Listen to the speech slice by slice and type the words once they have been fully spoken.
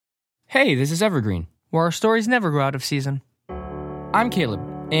Hey, this is Evergreen, where our stories never go out of season. I'm Caleb,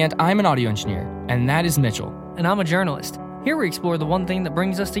 and I'm an audio engineer, and that is Mitchell. And I'm a journalist. Here we explore the one thing that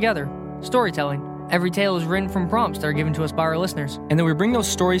brings us together, storytelling. Every tale is written from prompts that are given to us by our listeners. And then we bring those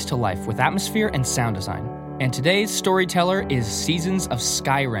stories to life with atmosphere and sound design. And today's storyteller is Seasons of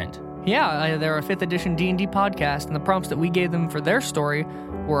Skyrend. Yeah, they're a 5th edition D&D podcast, and the prompts that we gave them for their story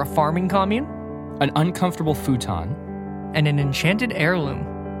were a farming commune, an uncomfortable futon, and an enchanted heirloom.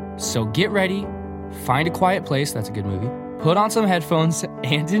 So get ready, find a quiet place, that's a good movie, put on some headphones,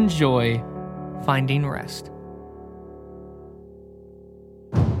 and enjoy Finding Rest.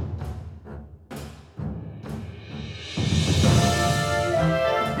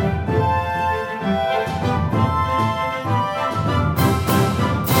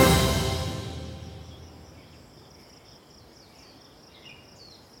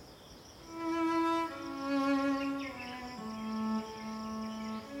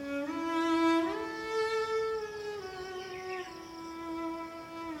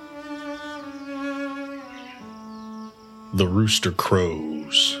 The rooster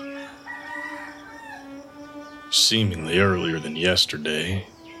crows. Seemingly earlier than yesterday,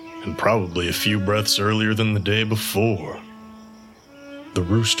 and probably a few breaths earlier than the day before. The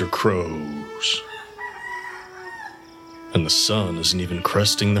rooster crows. And the sun isn't even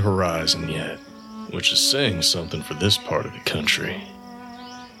cresting the horizon yet, which is saying something for this part of the country.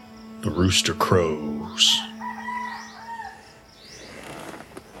 The rooster crows.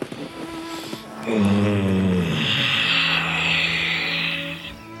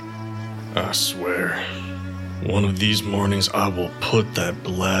 I swear, one of these mornings I will put that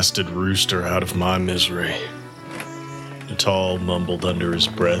blasted rooster out of my misery. Natal mumbled under his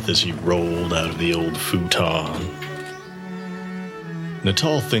breath as he rolled out of the old futon.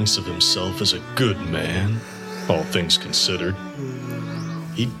 Natal thinks of himself as a good man, all things considered.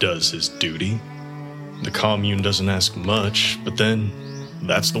 He does his duty. The commune doesn't ask much, but then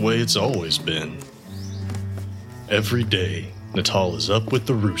that's the way it's always been. Every day, Natal is up with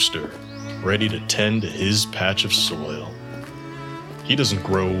the rooster, ready to tend to his patch of soil. He doesn't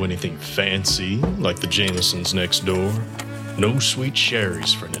grow anything fancy like the Jamesons next door. No sweet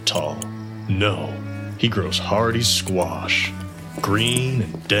cherries for Natal. No, he grows hardy squash, green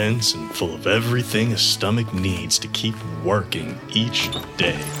and dense and full of everything his stomach needs to keep working each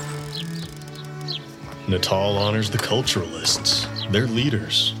day. Natal honors the culturalists, their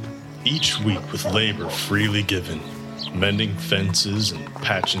leaders, each week with labor freely given, mending fences and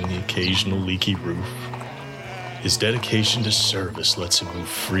patching the occasional leaky roof. His dedication to service lets him move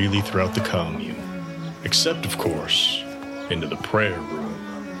freely throughout the commune, except, of course, into the prayer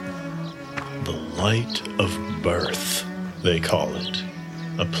room. The light of birth, they call it,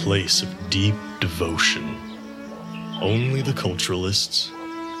 a place of deep devotion. Only the culturalists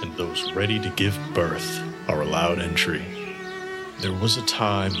and those ready to give birth are allowed entry. There was a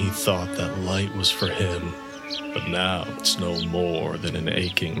time he thought that light was for him, but now it's no more than an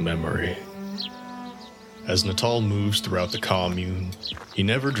aching memory. As Natal moves throughout the commune, he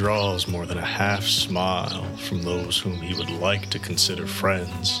never draws more than a half smile from those whom he would like to consider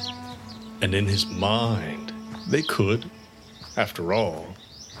friends. And in his mind, they could. After all,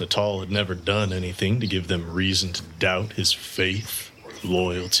 Natal had never done anything to give them reason to doubt his faith or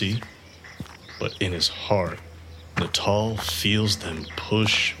loyalty. But in his heart, Natal feels them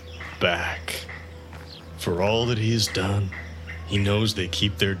push back. For all that he has done, he knows they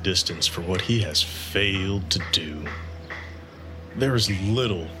keep their distance for what he has failed to do. There is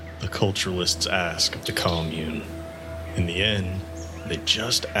little the culturalists ask of the commune. In the end, they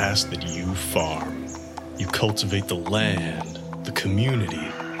just ask that you farm. You cultivate the land, the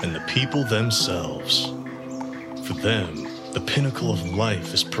community, and the people themselves. For them, the pinnacle of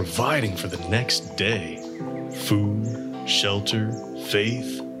life is providing for the next day. Food, shelter,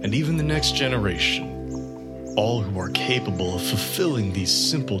 faith, and even the next generation. All who are capable of fulfilling these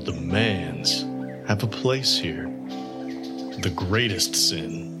simple demands have a place here. The greatest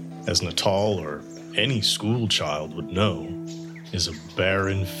sin, as Natal or any school child would know, is a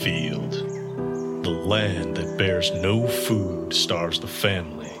barren field. The land that bears no food starves the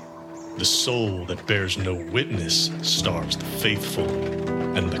family. The soul that bears no witness starves the faithful.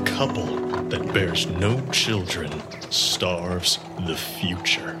 And the couple that bears no children starves the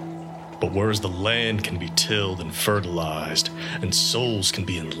future. But whereas the land can be tilled and fertilized, and souls can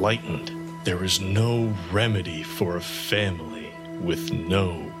be enlightened, there is no remedy for a family with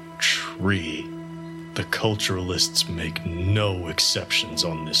no tree. The culturalists make no exceptions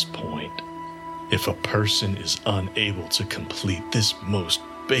on this point. If a person is unable to complete this most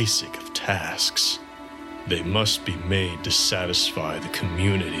basic of tasks, they must be made to satisfy the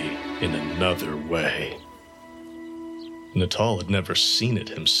community in another way. Natal had never seen it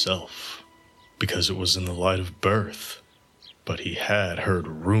himself, because it was in the light of birth, but he had heard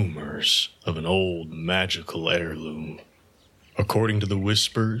rumors of an old magical heirloom. According to the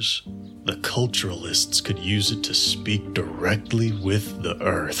whispers, the culturalists could use it to speak directly with the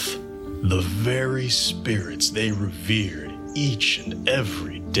earth, the very spirits they revered each and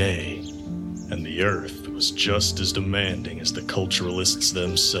every day. And the earth was just as demanding as the culturalists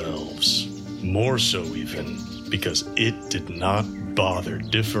themselves. More so even, because it did not bother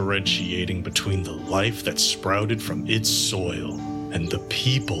differentiating between the life that sprouted from its soil and the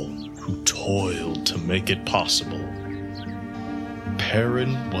people who toiled to make it possible.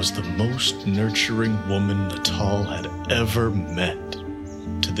 Perrin was the most nurturing woman Natal had ever met.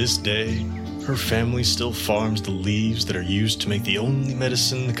 To this day, her family still farms the leaves that are used to make the only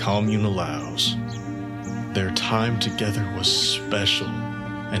medicine the commune allows. Their time together was special,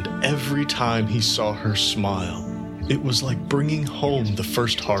 and every time he saw her smile, it was like bringing home the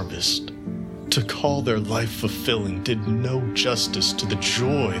first harvest. To call their life fulfilling did no justice to the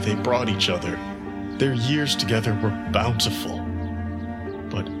joy they brought each other. Their years together were bountiful,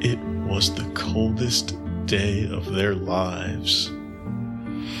 but it was the coldest day of their lives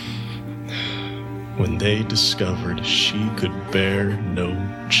when they discovered she could bear no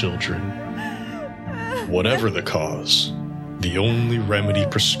children. Whatever the cause, the only remedy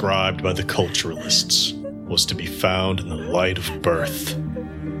prescribed by the culturalists was to be found in the light of birth.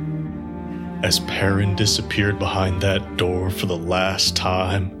 As Perrin disappeared behind that door for the last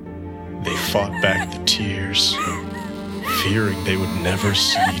time, they fought back the tears, fearing they would never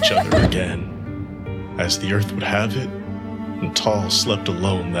see each other again. As the earth would have it, Natal slept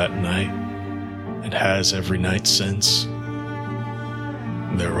alone that night, and has every night since.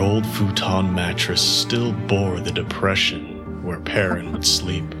 Their old futon mattress still bore the depression where Perrin would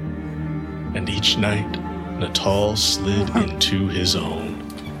sleep, and each night Natal slid into his own,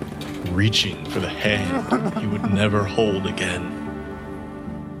 reaching for the hand he would never hold again.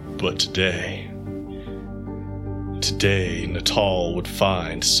 But today Natal would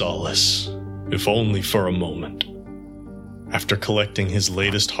find solace, if only for a moment. After collecting his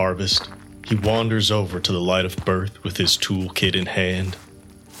latest harvest, he wanders over to the light of birth with his toolkit in hand.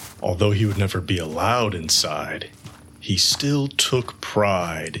 Although he would never be allowed inside, he still took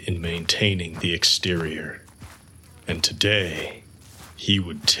pride in maintaining the exterior. And today, he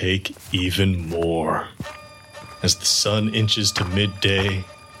would take even more. As the sun inches to midday,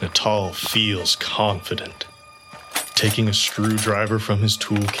 Natal feels confident. Taking a screwdriver from his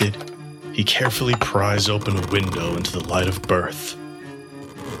toolkit, he carefully pries open a window into the light of birth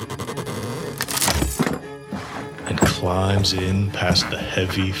and climbs in past the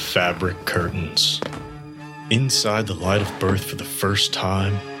heavy fabric curtains. Inside the light of birth for the first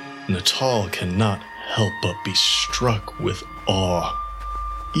time, Natal cannot help but be struck with awe.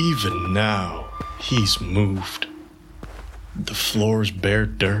 Even now, he's moved. The floor's bare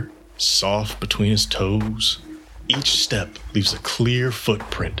dirt, soft between his toes. Each step leaves a clear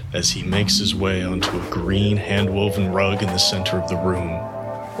footprint as he makes his way onto a green hand-woven rug in the center of the room.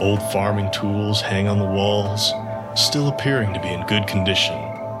 Old farming tools hang on the walls, still appearing to be in good condition.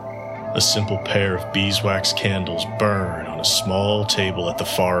 A simple pair of beeswax candles burn on a small table at the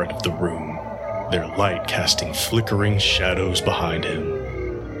far end of the room, their light casting flickering shadows behind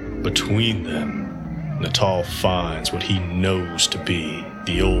him. Between them, Natal finds what he knows to be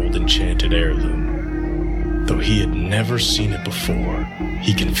the old enchanted heirloom. Though he had never seen it before,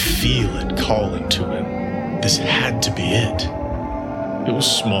 he can feel it calling to him. This had to be it. It was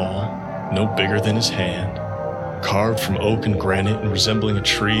small, no bigger than his hand, carved from oak and granite and resembling a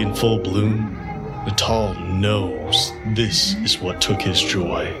tree in full bloom. Natal knows this is what took his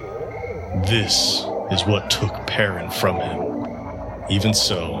joy. This is what took Perrin from him. Even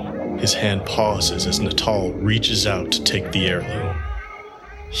so, his hand pauses as Natal reaches out to take the heirloom.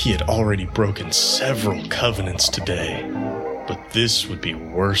 He had already broken several covenants today, but this would be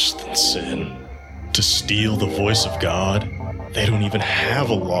worse than sin. To steal the voice of God, they don't even have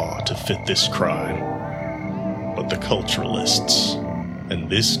a law to fit this crime. But the culturalists and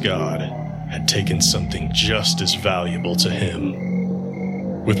this God had taken something just as valuable to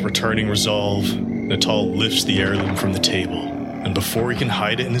him. With returning resolve, Natal lifts the heirloom from the table, and before he can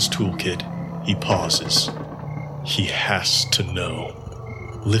hide it in his toolkit, he pauses. He has to know.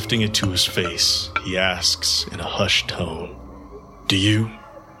 Lifting it to his face, he asks in a hushed tone, Do you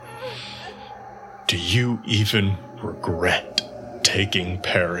even regret taking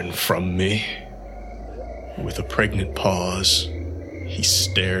Perrin from me? With a pregnant pause, he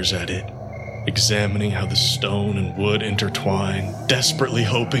stares at it, examining how the stone and wood intertwine, desperately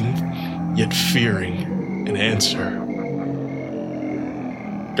hoping, yet fearing an answer.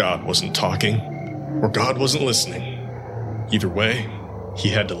 God wasn't talking, or God wasn't listening. Either way, he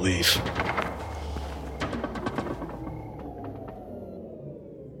had to leave.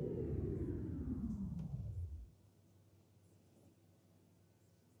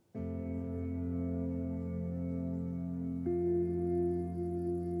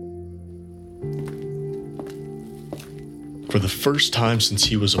 For the first time since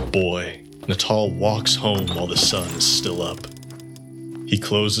he was a boy, Natal walks home while the sun is still up. He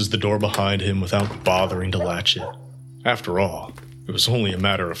closes the door behind him without bothering to latch it. After all, it was only a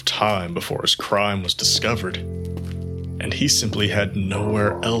matter of time before his crime was discovered, and he simply had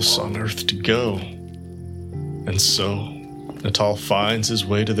nowhere else on earth to go. And so, Natal finds his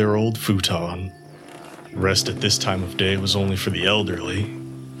way to their old futon. Rest at this time of day was only for the elderly,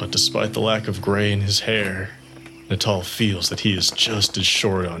 but despite the lack of gray in his hair, Natal feels that he is just as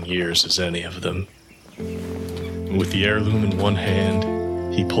short on years as any of them. With the heirloom in one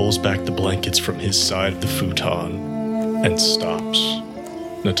hand, he pulls back the blankets from his side of the futon and stops.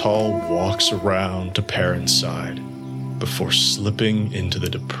 Natal walks around to Perrin's side before slipping into the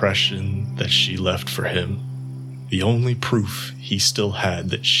depression that she left for him, the only proof he still had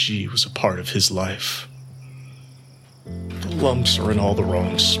that she was a part of his life. The lumps are in all the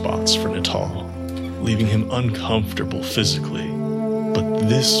wrong spots for Natal, leaving him uncomfortable physically, but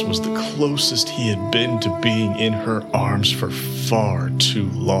this was the closest he had been to being in her arms for far too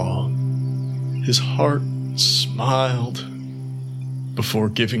long. His heart smiled before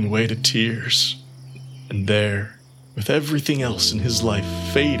giving way to tears, and there, with everything else in his life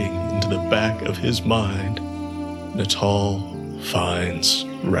fading into the back of his mind, Natal finds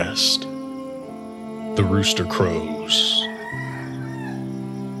rest. The rooster crows,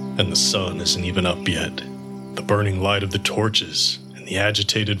 and the sun isn't even up yet. The burning light of the torches and the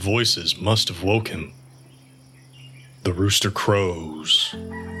agitated voices must have woke him. The rooster crows,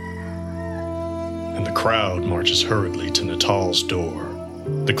 and the crowd marches hurriedly to Natal's door.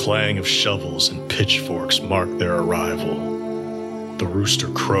 The clang of shovels and pitchforks mark their arrival. The rooster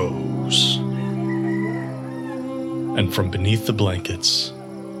crows, and from beneath the blankets,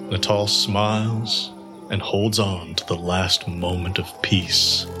 Natal smiles and holds on to the last moment of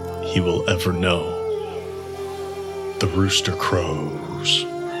peace he will ever know. The rooster crows.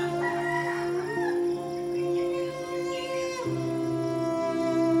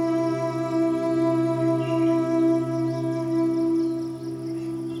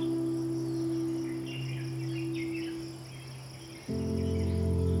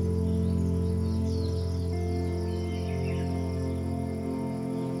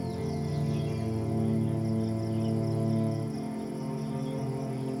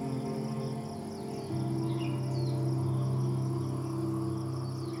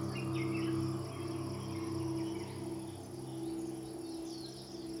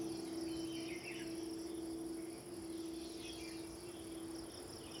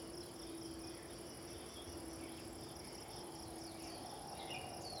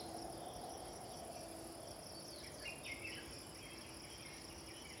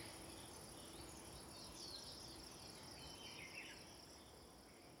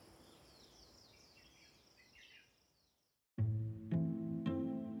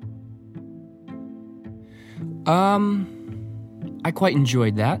 I quite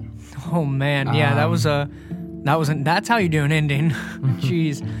enjoyed that. Oh man, yeah, that's how you do an ending.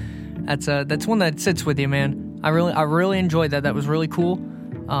 Jeez, that's one that sits with you, man. I really enjoyed that. That was really cool.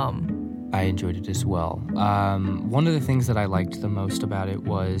 I enjoyed it as well. One of the things that I liked the most about it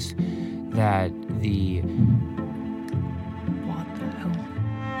was that What the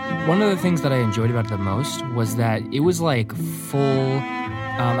hell? One of the things that I enjoyed about it the most was that it was like full.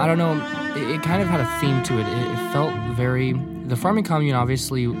 I don't know. It kind of had a theme to it. It felt very. The farming commune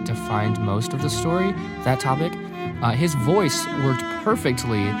obviously defined most of the story, that topic. His voice worked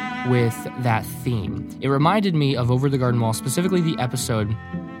perfectly with that theme. It reminded me of Over the Garden Wall, specifically the episode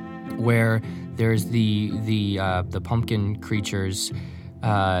where there's the pumpkin creatures,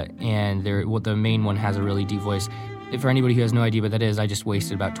 and the main one has a really deep voice. For anybody who has no idea what that is, I just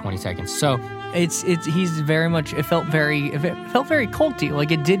wasted about 20 seconds. So he's very much. It felt very culty.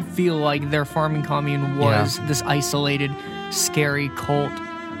 Like it did feel like their farming commune was this isolated, scary cult,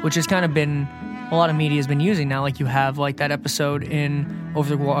 which has kind of been a lot of media has been using now. Like you have like that episode in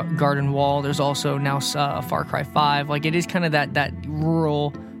Over the Garden Wall. There's also now Far Cry 5. Like it is kind of that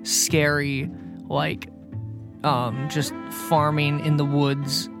rural, scary, like just farming in the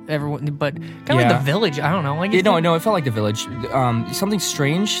woods. Everyone, but kind of like the village. I don't know. Like it felt like the village. Something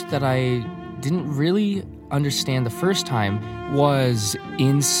strange that I didn't really understand the first time was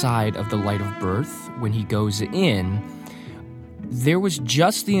inside of the Light of Birth. When he goes in, there was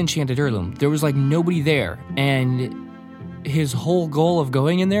just the enchanted heirloom. There was like nobody there, and his whole goal of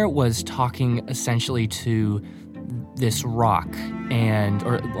going in there was talking essentially to this rock,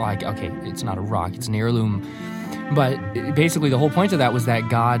 or like, okay, it's not a rock, it's an heirloom, but basically the whole point of that was that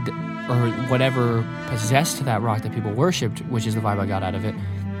God, or whatever possessed that rock that people worshipped, which is the vibe I got out of it,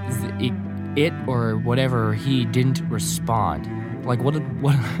 it or whatever, he didn't respond. Like, what a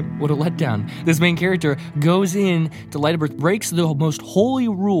letdown. This main character goes in to Light of Birth, breaks the most holy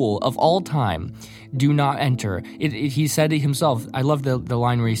rule of all time: do not enter. He said it himself. I love the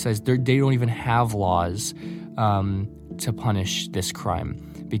line where he says they don't even have laws to punish this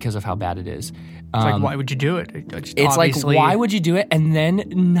crime because of how bad it is. It's like, why would you do it? It's like, why would you do it? And then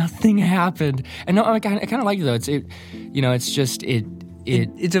nothing happened. And no, I kind of like it though.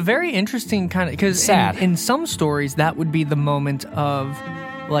 It's a very interesting kind of, because in some stories that would be the moment of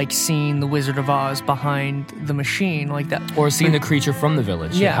like seeing the Wizard of Oz behind the machine, like that, or seeing the creature from the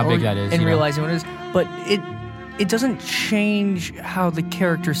village, how big that is, and realizing what it is. But it doesn't change how the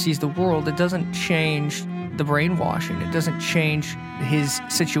character sees the world. It doesn't change the brainwashing. It doesn't change his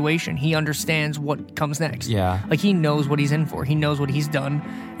situation. He understands what comes next. Yeah, like he knows what he's in for. He knows what he's done,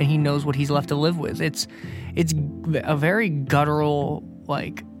 and he knows what he's left to live with. It's a very guttural,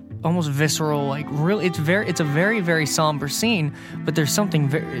 like almost visceral, like really, it's a very, very somber scene, but there's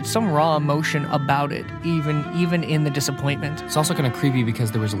some raw emotion about it, even in the disappointment. It's also kind of creepy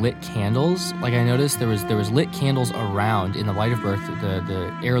because there was lit candles. Like I noticed there was lit candles around in the Light of Birth.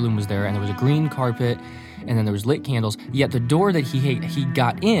 The heirloom was there, and there was a green carpet, and then there was lit candles. Yet the door that he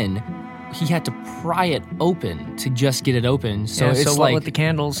got in, he had to pry it open to just get it open. So it's so like with the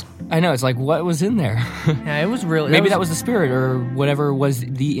candles. I know, it's like, what was in there? Yeah, it was really... Maybe that was the spirit, or whatever was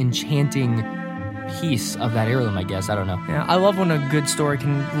the enchanting piece of that heirloom, I guess. I don't know. Yeah, I love when a good story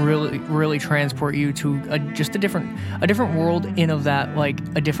can really, really transport you to just a different world in of that, like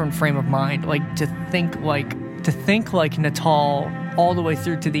a different frame of mind. Like to think like Natal all the way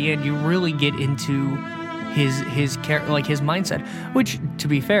through to the end, you really get into his mindset, which, to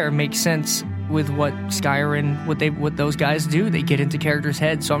be fair, makes sense with what Skyrim, what those guys do. They get into characters'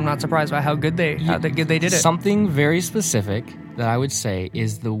 heads, so I'm not surprised by how good they did it. Something very specific that I would say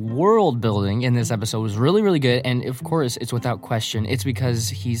is the world building in this episode was really, really good, and of course, it's without question. It's because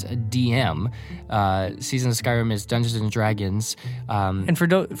he's a DM. Season of Skyrim is Dungeons and Dragons. And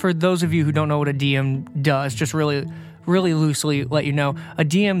for those of you who don't know what a DM does, just really loosely let you know, a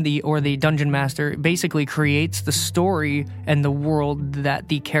DM, the dungeon master, basically creates the story and the world that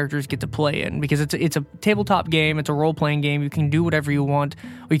the characters get to play in, because it's a tabletop game, it's a role-playing game. You can do whatever you want,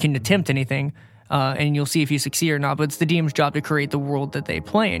 or you can attempt anything, and you'll see if you succeed or not, but it's the DM's job to create the world that they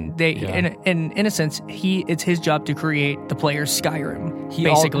play in. In a sense, it's his job to create the player's Skyrim,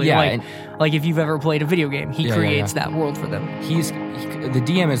 basically. Like if you've ever played a video game, he creates that world for them. The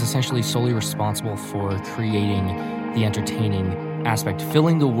DM is essentially solely responsible for creating the entertaining aspect,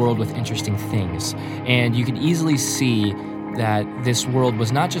 filling the world with interesting things. And you can easily see that this world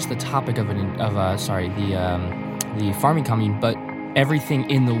was not just the topic of the farming commune, but everything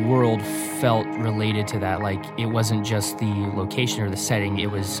in the world felt related to that. Like, it wasn't just the location or the setting,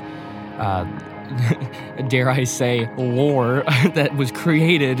 it was dare I say, lore that was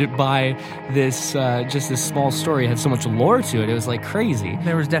created by this just this small story. It had so much lore to it. It was like crazy.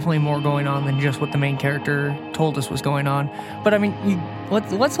 There was definitely more going on than just what the main character told us was going on. But I mean,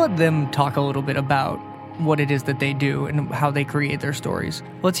 let's let them talk a little bit about what it is that they do and how they create their stories.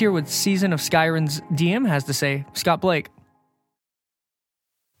 Let's hear what Season of Skyrim's DM has to say. Scott Blake.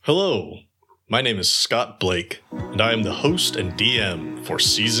 Hello, my name is Scott Blake, and I am the host and DM for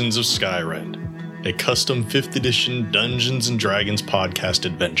Seasons of Skyrim, a custom 5th edition Dungeons & Dragons podcast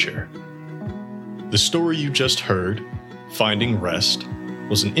adventure. The story you just heard, Finding Rest,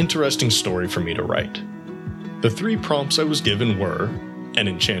 was an interesting story for me to write. The 3 prompts I was given were an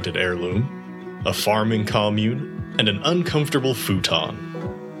enchanted heirloom, a farming commune, and an uncomfortable futon.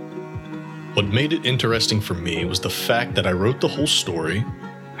 What made it interesting for me was the fact that I wrote the whole story,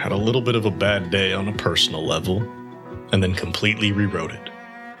 had a little bit of a bad day on a personal level, and then completely rewrote it.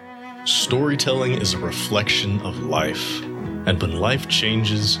 Storytelling is a reflection of life, and when life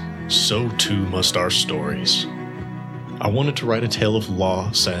changes, so too must our stories. I wanted to write a tale of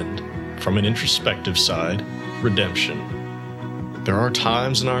loss and, from an introspective side, redemption. There are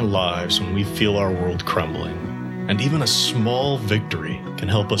times in our lives when we feel our world crumbling, and even a small victory can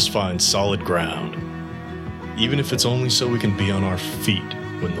help us find solid ground, even if it's only so we can be on our feet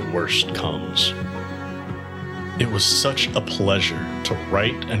when the worst comes. It was such a pleasure to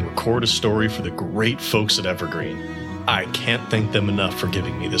write and record a story for the great folks at Evergreen. I can't thank them enough for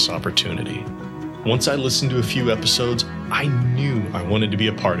giving me this opportunity. Once I listened to a few episodes, I knew I wanted to be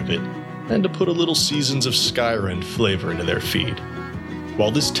a part of it, and to put a little Seasons of Skyrend flavor into their feed.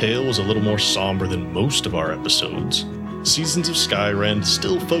 While this tale was a little more somber than most of our episodes, Seasons of Skyrend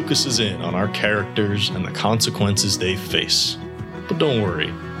still focuses in on our characters and the consequences they face. But don't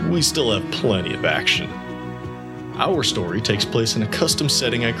worry, we still have plenty of action. Our story takes place in a custom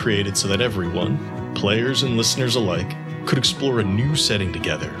setting I created so that everyone, players and listeners alike, could explore a new setting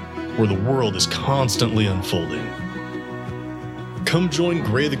together, where the world is constantly unfolding. Come join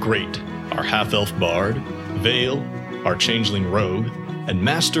Grey the Great, our half-elf bard, Vale, our changeling rogue, and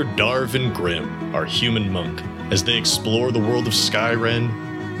Master Darvin Grimm, our human monk, as they explore the world of Skyrend,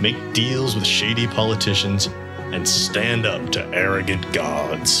 make deals with shady politicians, and stand up to arrogant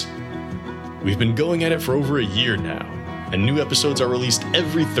gods. We've been going at it for over a year now, and new episodes are released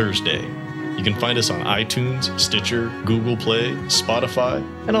every Thursday. You can find us on iTunes, Stitcher, Google Play, Spotify,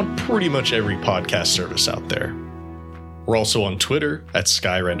 and on pretty much every podcast service out there. We're also on Twitter at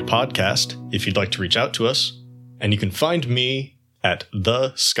Skyrend Podcast if you'd like to reach out to us, and you can find me at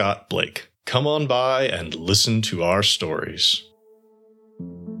The Scott Blake. Come on by and listen to our stories.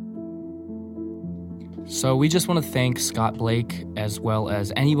 So we just want to thank Scott Blake as well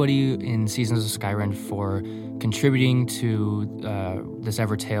as anybody in Seasons of Skyrend for contributing to this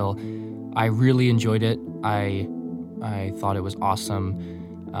Evertale. I really enjoyed it. I thought it was awesome.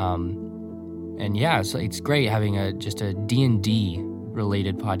 And yeah, so it's great having just a D&D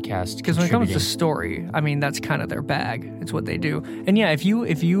related podcast. Because when it comes to story, I mean, that's kind of their bag. It's what they do. And yeah, if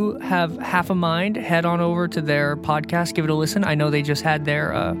you have half a mind, head on over to their podcast, give it a listen. I know they just had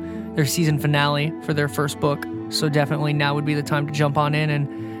their season finale for their first book, so definitely now would be the time to jump on in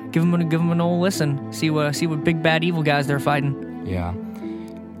and give them an old listen. See what big bad evil guys they're fighting. Yeah.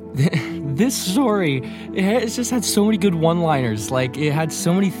 This story, it's just had so many good one-liners. Like, it had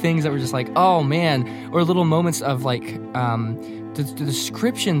so many things that were just like, oh man, or little moments of like the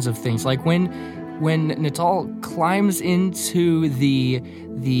descriptions of things, like when Natal climbs into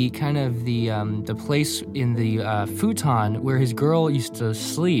the kind of the place in the futon where his girl used to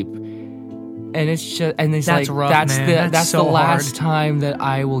sleep, and it's just, and it's that's like rough, that's man. that's so the last hard. time that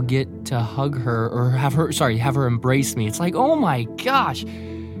I will get to hug her or have her embrace me. It's like, oh my gosh.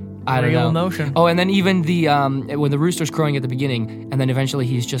 I don't Real know. emotion. Oh, and then even the when the rooster's crowing at the beginning, and then eventually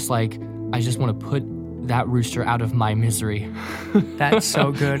he's just like, I just want to put that rooster out of my misery. That's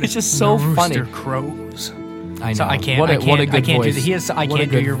so good. It's just so the funny. Rooster crows. I know. So I can't. What a good I can't voice. do that. I What a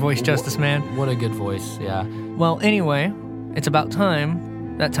can't do good- your voice justice, man. What a good voice. Yeah. Well, anyway, it's about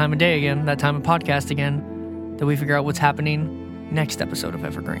time, that time of day again, that time of podcast again, that we figure out what's happening next episode of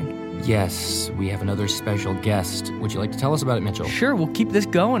Evergreen. Yes, we have another special guest. Would you like to tell us about it, Mitchell? Sure, we'll keep this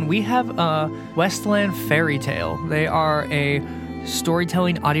going. We have Westland Fairy Tale. They are a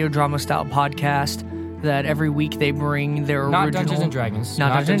storytelling audio drama style podcast that every week they bring their Not original... Dungeons and Dragons.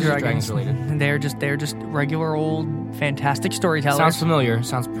 Not Dungeons and Dragons related. They're just regular old fantastic storytellers. Sounds familiar.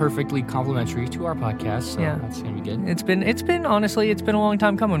 Sounds perfectly complimentary to our podcast. So Yeah. that's gonna be good. It's been honestly, it's been a long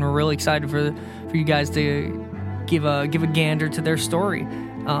time coming. We're really excited for you guys to give a gander to their story.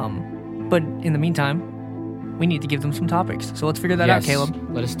 But in the meantime, we need to give them some topics. So let's figure that out, Yes, Caleb.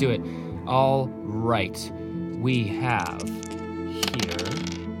 Let us do it. All right. We have here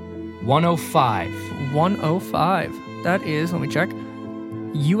 105. 105. That is, let me check.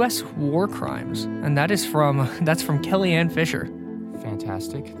 U.S. war crimes, and that's from Kellyanne Fisher.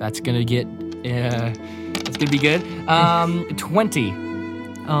 Fantastic. That's gonna get. It's gonna be good. 20.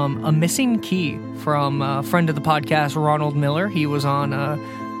 A missing key from a friend of the podcast, Ronald Miller. He was on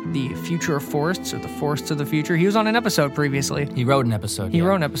the Future of Forests, or the Forests of the Future. He was on an episode previously. He wrote an episode. He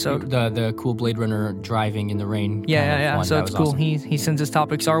wrote an episode. The cool Blade Runner driving in the rain. Yeah. One. So That it's was cool. awesome. He sends his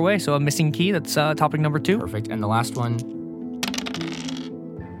topics our way. So a missing key. That's topic number 2. Perfect. And the last one,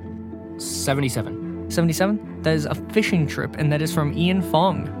 77. 77. That is a fishing trip, and that is from Ian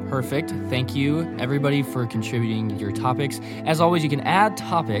Fong. Perfect. Thank you, everybody, for contributing your topics. As always, you can add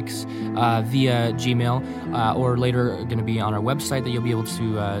topics via Gmail, or later going to be on our website that you'll be able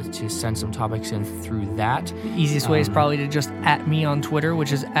to send some topics in through that. Easiest way is probably to just at me on Twitter,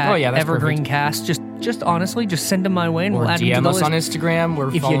 which is at that's EvergreenCast. Just honestly, just send them my way, and Or we'll add them to DM the us list. on Instagram. We're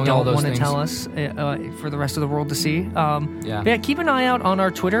If you following all don't those want to things. tell us for the rest of the world to see. Yeah. But yeah, keep an eye out on our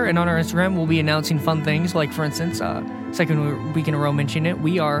Twitter and on our Instagram. We'll be announcing fun things, like, for instance, second week in a row mentioning it,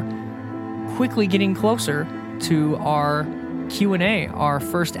 we are quickly getting closer to our Q&A, our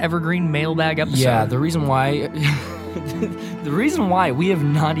first Evergreen mailbag episode. Yeah, the reason why The reason why we have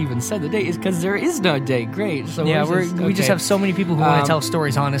not even said the date is because there is no date. Great. So Yeah, we just okay. have so many people who want to tell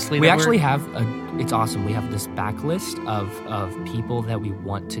stories, honestly. We that actually have it's awesome. We have this backlist of people that we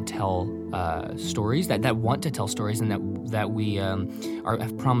want to tell stories, that want to tell stories, and that we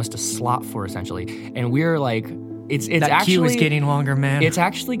have promised a slot for, essentially. And we're like, it's that actually, queue is getting longer, man. It's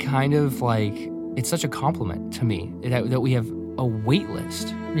actually kind of like, it's such a compliment to me that we have a wait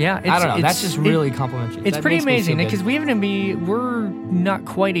list. Yeah, I don't know. That's just really complimentary. It's That pretty makes me feel amazing good. because we're not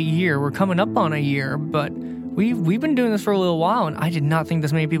quite a year. We're coming up on a year, but we've been doing this for a little while, and I did not think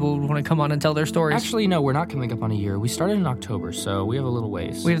this many people would want to come on and tell their stories. Actually, no, we're not coming up on a year. We started in October, so we have a little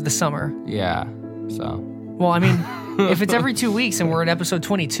ways. We have the summer. Yeah. So. Well, I mean, if it's every 2 weeks and we're at episode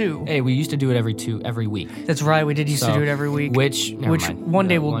 22. Hey, we used to do it every week. That's right. We did used to do it every week. Which one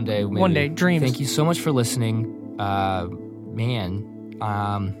day we'll. One day, dreams. Thank you so much for listening. Man,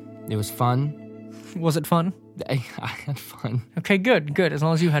 it was fun. Was it fun? I had fun. Okay, good. As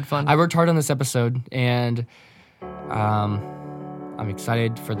long as you had fun. I worked hard on this episode, and I'm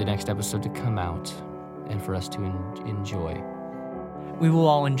excited for the next episode to come out and for us to enjoy. We will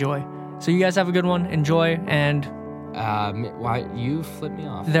all enjoy. So you guys have a good one. Enjoy, and why you flip me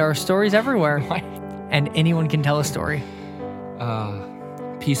off? there are stories everywhere, Why? and anyone can tell a story.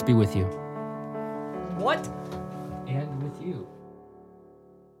 Peace be with you. What? And with you.